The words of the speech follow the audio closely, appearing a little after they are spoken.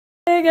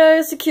Hey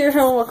guys, Akira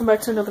here and welcome back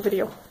to another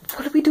video.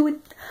 What are we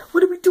doing?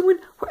 What are we doing?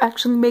 We're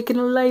actually making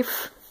a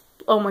life.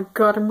 Oh my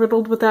god, I'm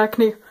riddled with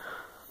acne.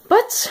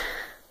 But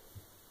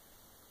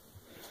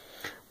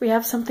we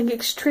have something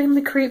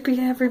extremely creepy,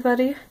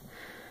 everybody.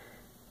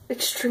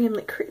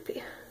 Extremely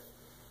creepy.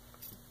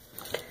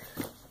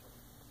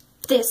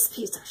 This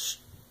piece of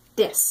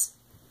This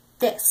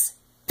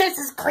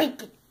is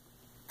creepy.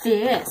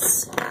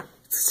 It's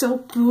so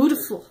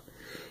beautiful.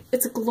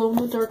 It's a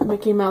glow-in-the-dark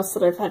Mickey Mouse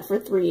that I've had for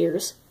 3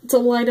 years. It's a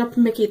light-up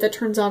Mickey that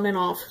turns on and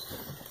off.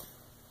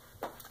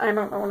 I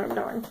don't know what I'm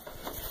doing.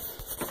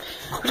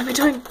 What are we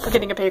doing? We're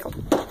getting a bagel.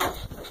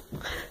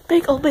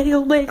 Bagel,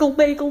 bagel, bagel,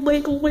 bagel,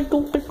 bagel,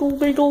 bagel, bagel,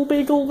 bagel,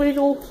 bagel,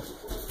 bagel.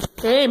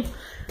 Game.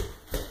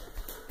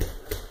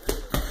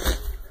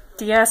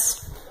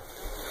 DS.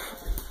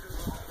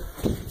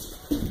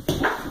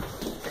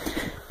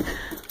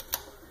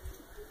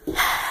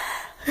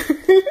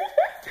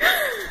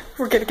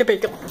 We're getting a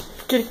bagel.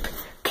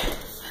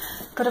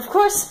 But of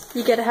course,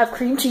 you gotta have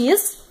cream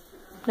cheese.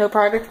 No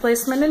product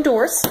placement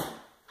endorsed.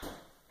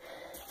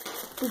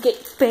 We get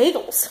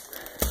bagels.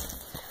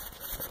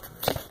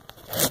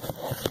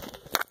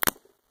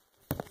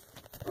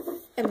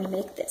 And we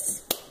make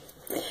this.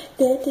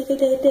 I'm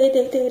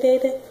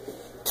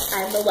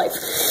the life.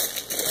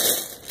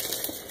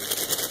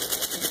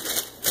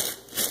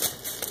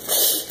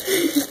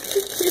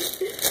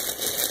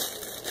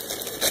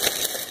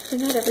 They're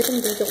not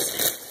everything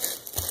bagels.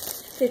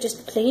 They're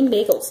just plain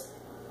bagels.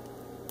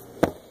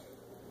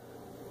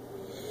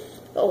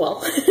 Oh well.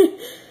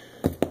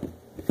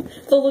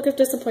 The look of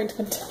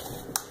disappointment.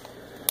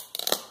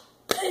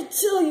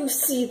 Until you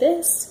see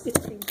this. It's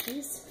cream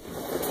cheese.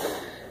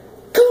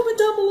 Comment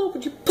down below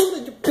what you put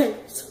in your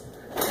bagels.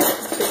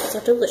 Bagels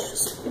are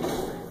delicious.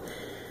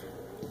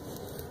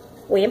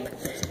 Wimp.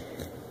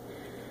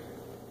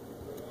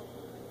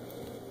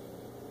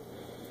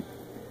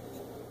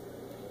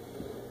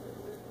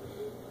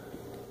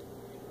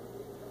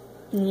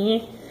 Yeah.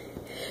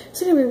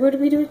 So anyway, what are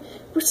we doing?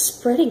 We're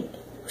spreading.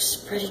 We're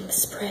spreading the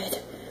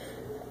spread.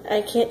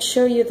 I can't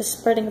show you the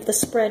spreading of the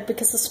spread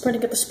because the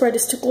spreading of the spread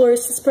is too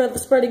glorious to spread the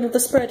spreading of the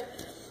spread.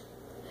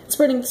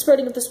 Spreading the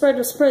spreading of the spread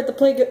will spread the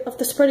plague of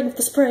the spreading of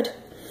the spread.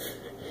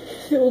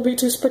 It will be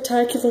too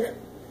spectacular.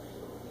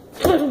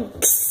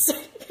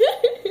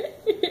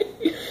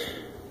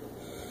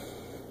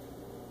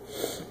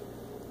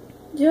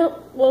 Yep,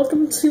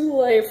 welcome to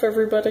life,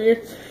 everybody.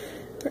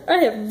 I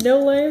have no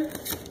life.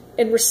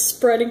 And we're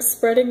spreading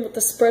with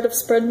the spread of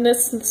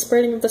spreadness, and the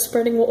spreading of the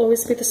spreading will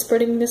always be the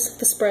spreadingness of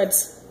the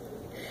spreads.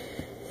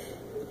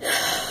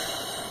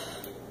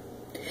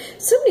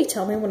 Somebody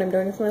tell me what I'm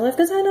doing with my life,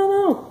 because I don't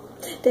know.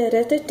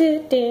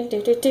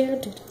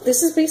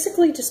 This is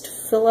basically just to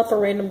fill up a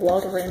random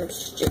blog of random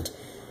shit.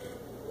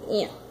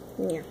 Yeah.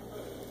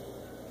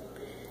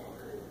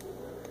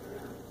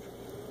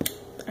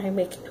 I'm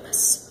making a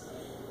mess.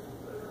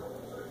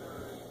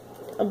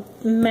 A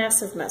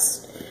massive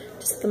mess.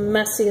 Just the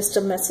messiest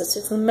of messes.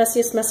 It's the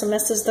messiest mess of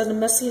messes that the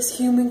messiest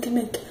human can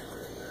make.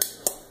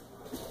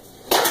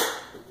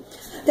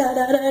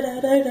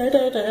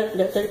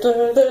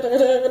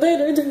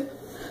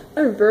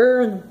 I'm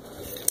burned.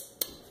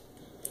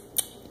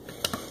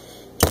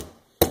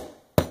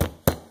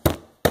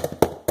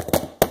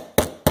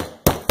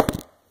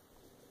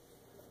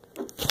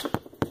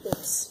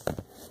 Oops.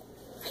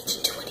 I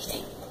didn't do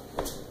anything.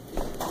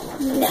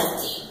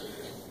 Nothing.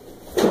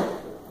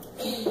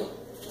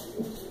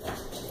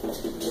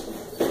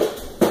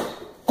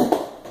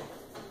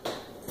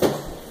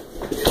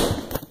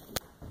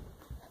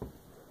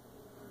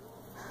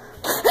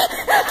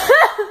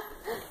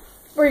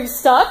 Were you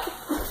stuck?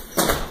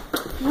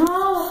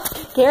 No.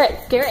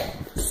 Garrett,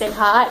 say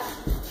hi.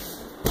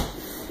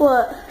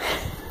 What?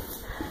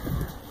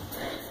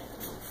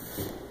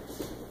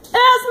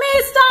 It's me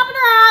stopping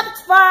around,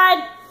 it's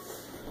fine.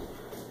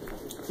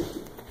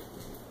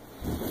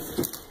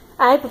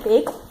 I have a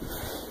bagel.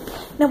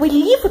 Now we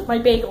leave with my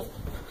bagel.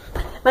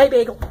 My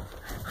bagel.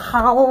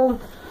 How?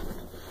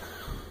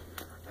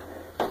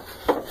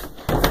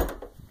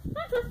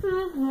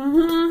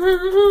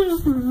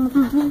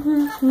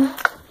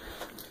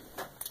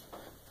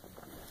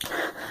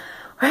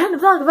 We're having a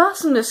vlog of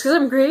awesomeness because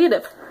I'm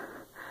creative.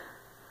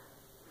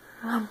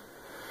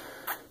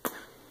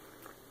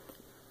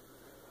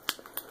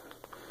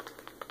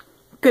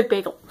 Good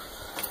bagel.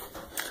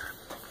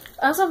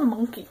 I also have a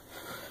monkey.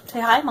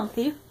 Say hi,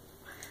 monkey.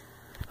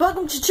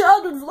 Welcome to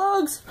childhood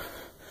vlogs.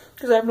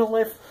 Because I have no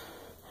life.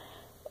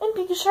 And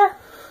be sure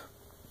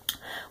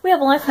we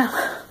have a life now.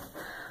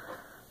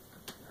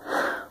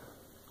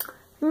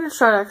 I'm gonna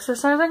start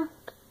exercising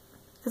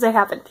because I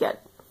haven't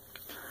yet.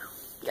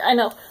 Yeah, I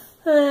know.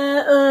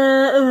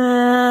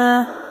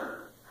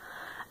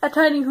 A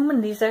tiny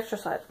human needs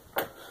exercise.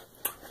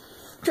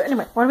 So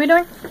anyway, what are we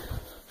doing?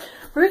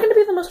 We're gonna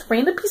be the most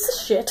random piece of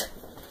shit.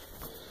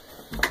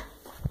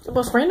 The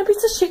most random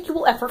piece of shit you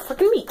will ever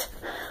fucking meet.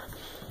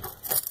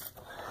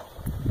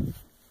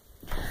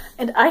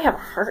 And I have a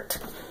heart.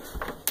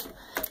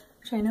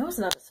 Which I know is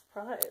not a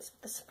surprise.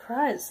 But the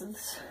surprise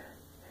is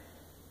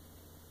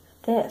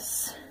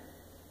this.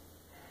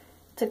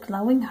 It's a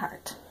glowing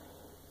heart.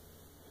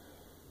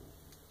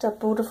 It's a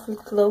beautiful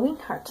glowing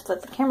heart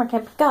that the camera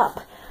can't pick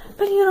up.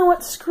 But you know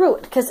what? Screw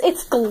it, because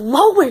it's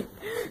glowing.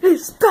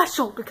 It's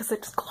special because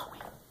it's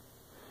glowing.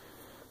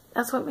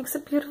 That's what makes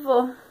it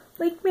beautiful.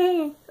 Like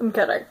me. I'm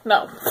kidding.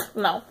 No.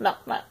 No, no,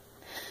 no.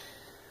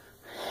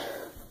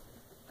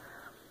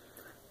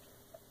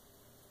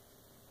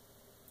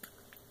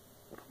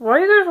 Why are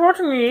you guys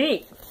watching me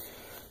eat?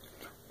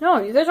 No,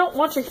 you guys don't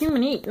watch a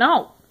human eat.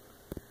 No.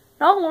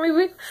 No, let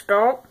me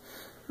stop.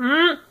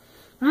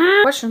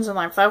 Questions in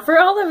life, though, for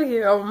all of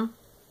you.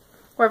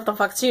 Wherever the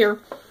fuck's you.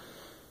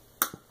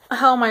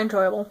 How am I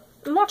enjoyable?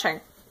 I'm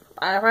watching.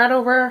 I've had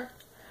over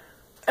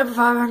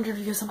 500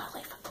 views in my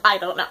life. I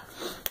don't know.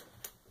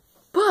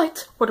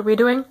 But, what are we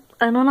doing?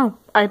 I don't know.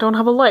 I don't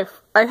have a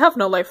life. I have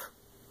no life.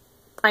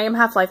 I am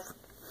Half-Life.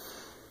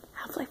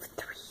 Half-Life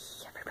 3,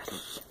 everybody.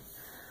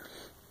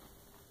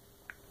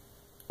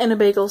 And a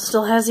bagel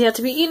still has yet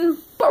to be eaten,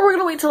 but we're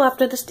gonna wait till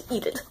after this to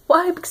eat it.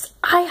 Why? Because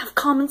I have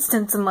common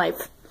sense in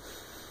life.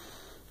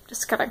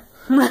 Just kidding.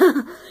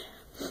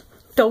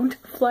 Don't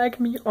flag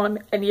me on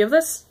any of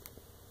this.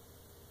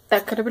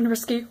 That could have been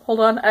risky. Hold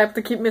on, I have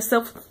to keep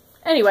myself.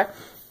 Anyway,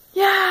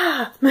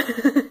 yeah.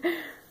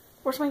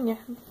 Where's my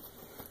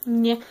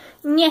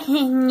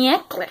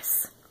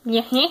necklace?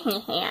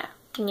 Yeah.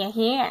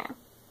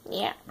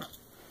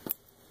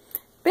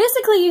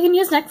 Basically, you can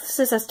use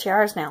necklaces as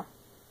tiaras now.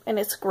 And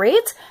it's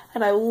great,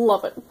 and I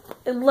love it.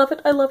 I love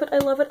it, I love it, I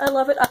love it, I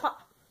love it.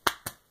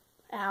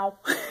 Ow.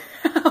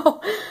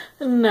 Ow.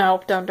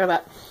 No, don't do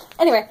that.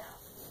 Anyway,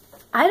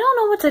 I don't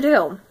know what to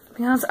do.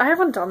 Because I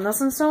haven't done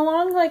this in so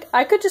long. Like,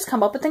 I could just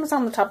come up with things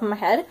on the top of my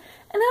head. And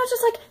I was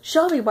just like,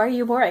 Shelby, why are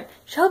you boring?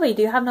 Shelby,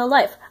 do you have no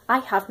life? I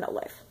have no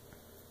life.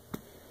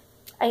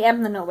 I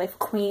am the no life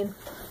queen.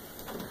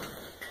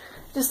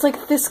 Just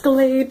like this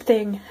Glade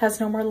thing has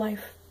no more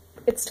life.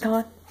 It's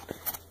gone.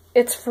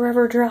 It's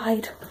forever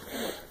dried.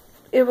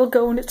 It will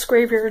go in its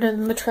graveyard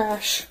and in the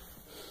trash.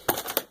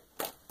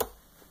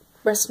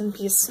 Rest in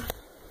peace.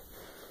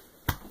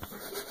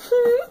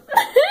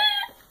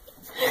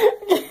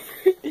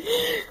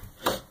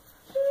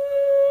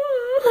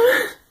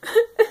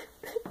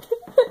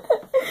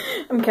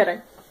 I'm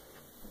kidding.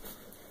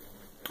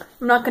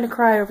 I'm not gonna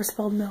cry over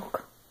spilled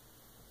milk.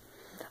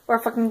 Or a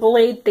fucking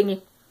Glade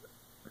thingy.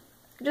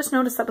 I just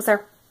noticed that was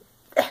there.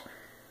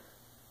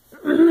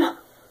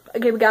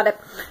 Okay, we got it.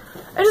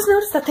 I just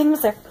noticed that thing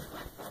was there.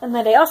 And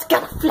then I also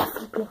got a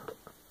fluffy blanket.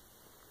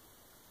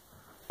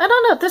 I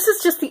don't know, this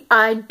is just the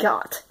I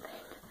got thing.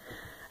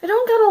 I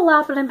don't got a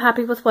lot, but I'm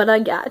happy with what I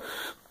got.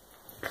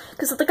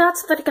 Because the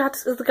gots that I got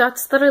is the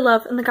gots that I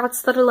love, and the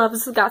gots that I love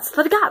is the gots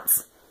that I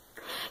got.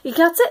 You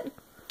got it?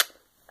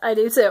 I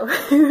do too.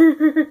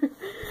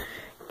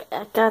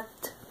 I got...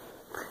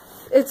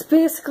 It's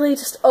basically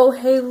just, oh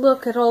hey,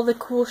 look at all the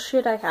cool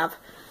shit I have.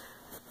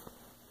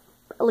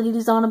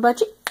 Ladies on a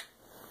budget?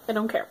 I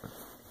don't care.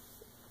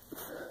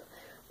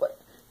 What?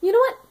 You know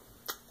what?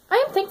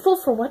 I am thankful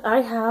for what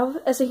I have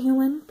as a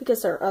human,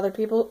 because there are other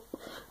people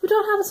who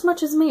don't have as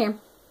much as me. And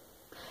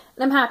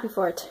I'm happy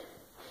for it.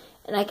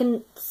 And I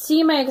can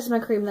see my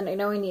eczema cream that I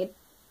know I need.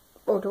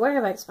 Or do I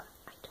have eczema?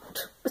 I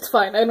don't. It's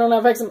fine, I don't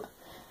have eczema.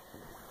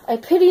 I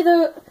pity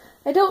the...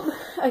 I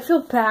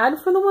feel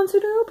bad for the ones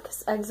who do,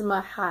 because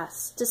eczema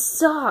has to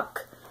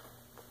suck.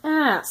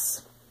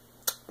 Ass.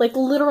 Like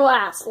literal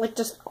ass. Like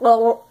just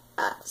literal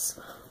ass.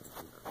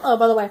 Oh,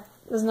 by the way,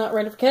 this is not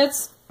rated for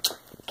kids.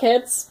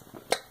 Kids,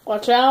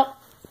 watch out.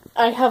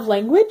 I have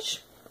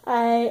language.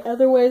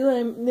 Otherwise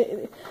I'm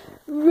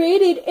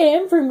rated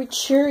M for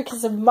mature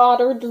because of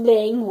modern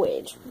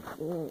language.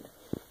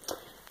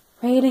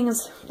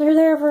 Ratings, they're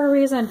there for a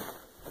reason.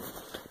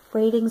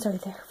 Ratings are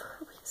there for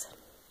a reason.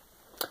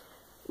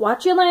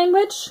 Watch your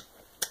language.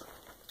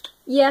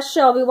 Yes,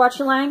 Shelby, watch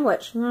your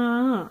language.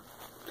 Yeah,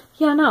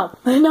 no.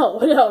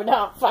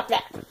 No, fuck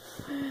that.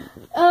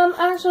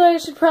 Actually, I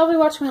should probably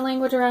watch my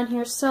language around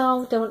here,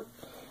 so don't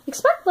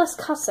expect less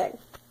cussing,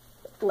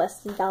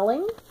 less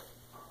yelling,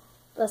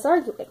 less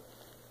arguing,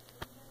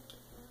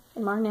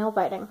 and more nail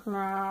biting.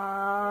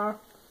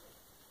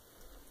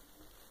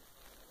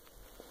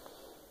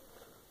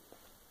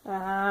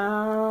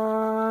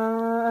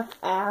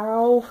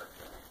 Ow.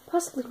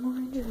 Possibly more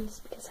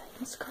injuries because I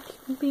am a scarred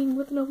human being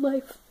with no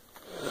life.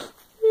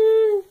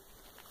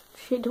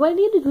 Shit, do I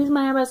need to tweeze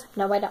my eyebrows?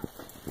 No, I don't.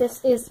 This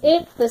is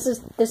it. This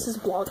is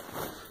vlog.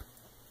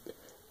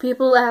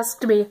 People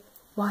ask me,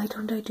 why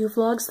don't I do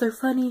vlogs? They're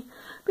funny.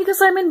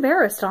 Because I'm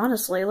embarrassed,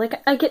 honestly.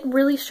 Like, I get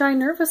really shy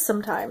nervous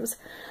sometimes.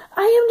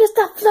 I am just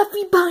a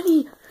fluffy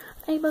bunny.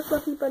 I'm a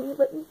fluffy bunny.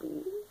 Let me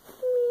be.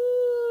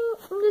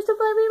 I'm just a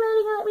fluffy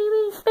bunny.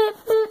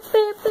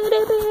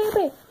 Let me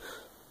be.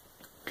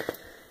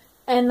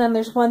 And then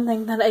there's one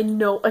thing that I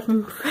know I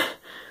can...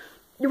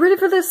 You ready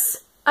for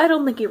this? I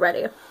don't think you're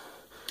ready.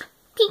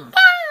 Pika!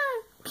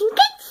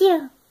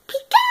 Pikachu!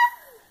 Pika!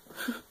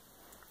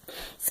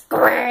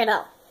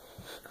 Squirtle!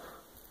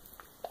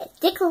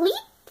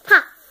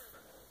 Jigglypuff!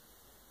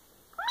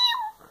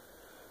 Meow!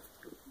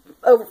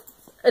 Oh,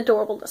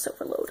 adorableness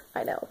overload.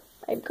 I know.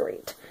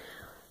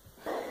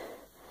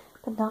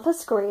 not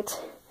as great.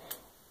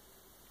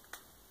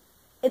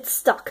 It's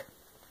stuck.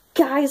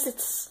 Guys,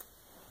 it's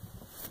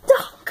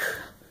stuck.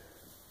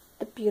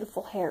 The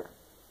beautiful hair.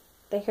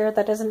 The hair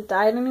that isn't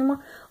dyed anymore.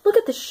 Look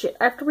at this shit.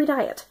 I have to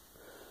re-dye it.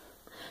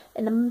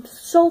 And I'm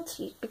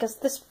salty because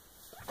this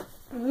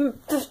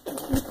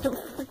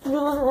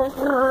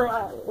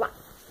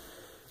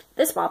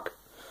mop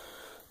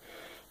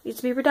needs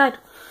to be re-dyed.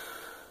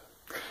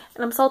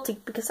 And I'm salty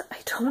because I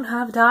don't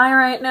have dye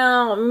right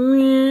now.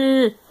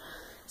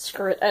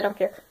 Screw it, I don't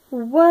care.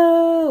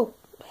 Whoa!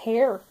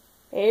 Hair.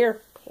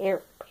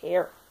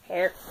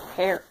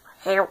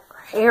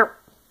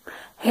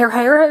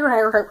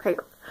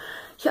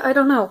 Yeah, I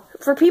don't know.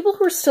 For people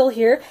who are still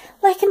here,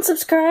 like and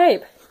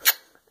subscribe.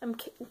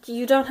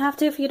 You don't have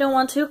to if you don't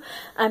want to.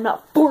 I'm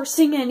not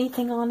forcing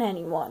anything on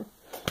anyone.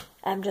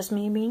 I'm just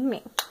me being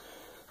me.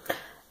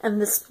 And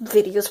this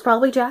video is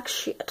probably jack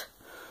shit.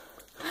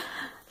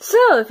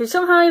 So, if you're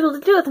somehow able to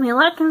do it with me,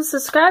 like and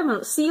subscribe, and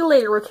I'll see you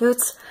later,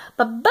 recruits.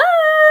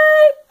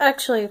 Bye-bye!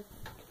 Actually,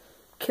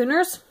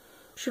 Cooners?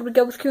 Should we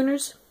go with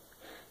Cooners?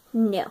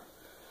 No.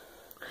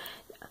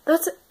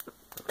 That's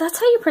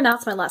how you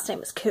pronounce my last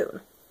name, is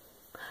Coon.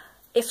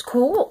 It's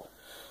cool.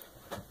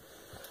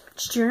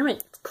 It's German.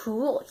 It's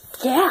cool.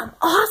 Yeah, I'm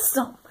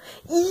awesome.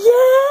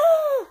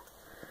 Yeah!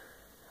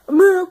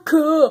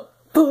 America!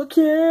 Fuck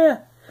yeah!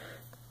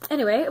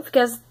 Anyway, if you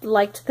guys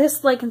liked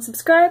this, like and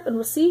subscribe, and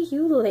we'll see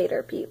you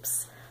later,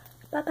 peeps.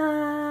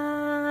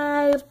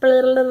 Bye-bye.